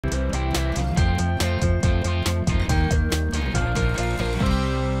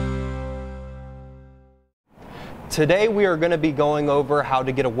Today we are going to be going over how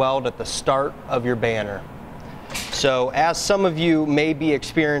to get a weld at the start of your banner. So as some of you may be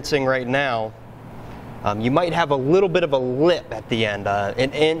experiencing right now, you might have a little bit of a lip at the end,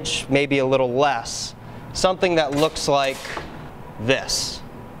 an inch, maybe a little less. Something that looks like this.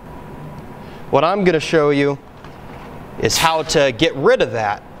 What I'm going to show you is how to get rid of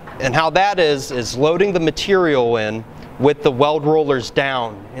that. And how that is loading the material in with the weld rollers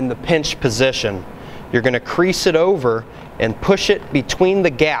down in the pinch position. You're going to crease it over and push it between the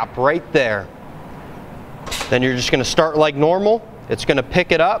gap right there. Then you're just going to start like normal. It's going to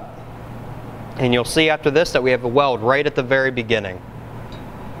pick it up, and you'll see after this that we have a weld right at the very beginning.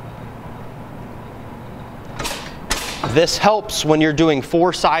 This helps when you're doing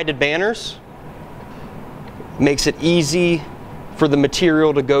four-sided banners. Makes it easy for the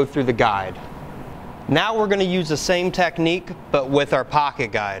material to go through the guide. Now we're going to use the same technique but with our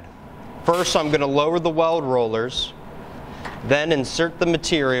pocket guide. First I'm going to lower the weld rollers, then insert the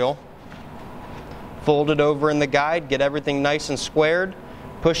material, fold it over in the guide, get everything nice and squared,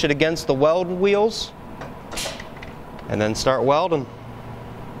 push it against the weld wheels, and then start welding.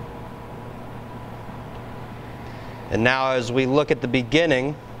 And now as we look at the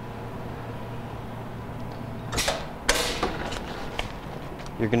beginning,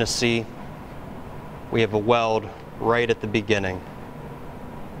 you're going to see we have a weld right at the beginning.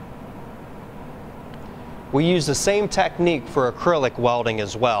 We use the same technique for acrylic welding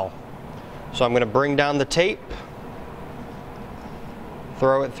as well. So I'm going to bring down the tape,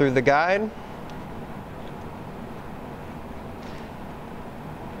 throw it through the guide,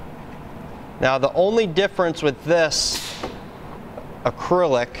 now the only difference with this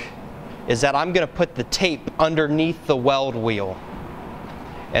acrylic is that I'm going to put the tape underneath the weld wheel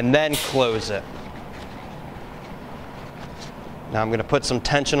and then close it. Now I'm going to put some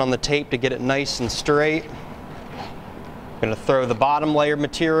tension on the tape to get it nice and straight. I'm going to throw the bottom layer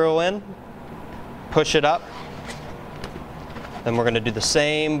material in, push it up, then we're going to do the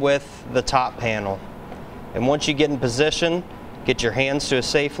same with the top panel. And once you get in position, get your hands to a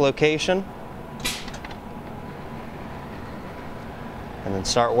safe location, and then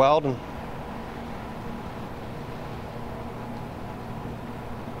start welding.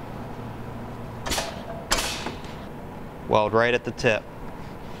 Weld right at the tip.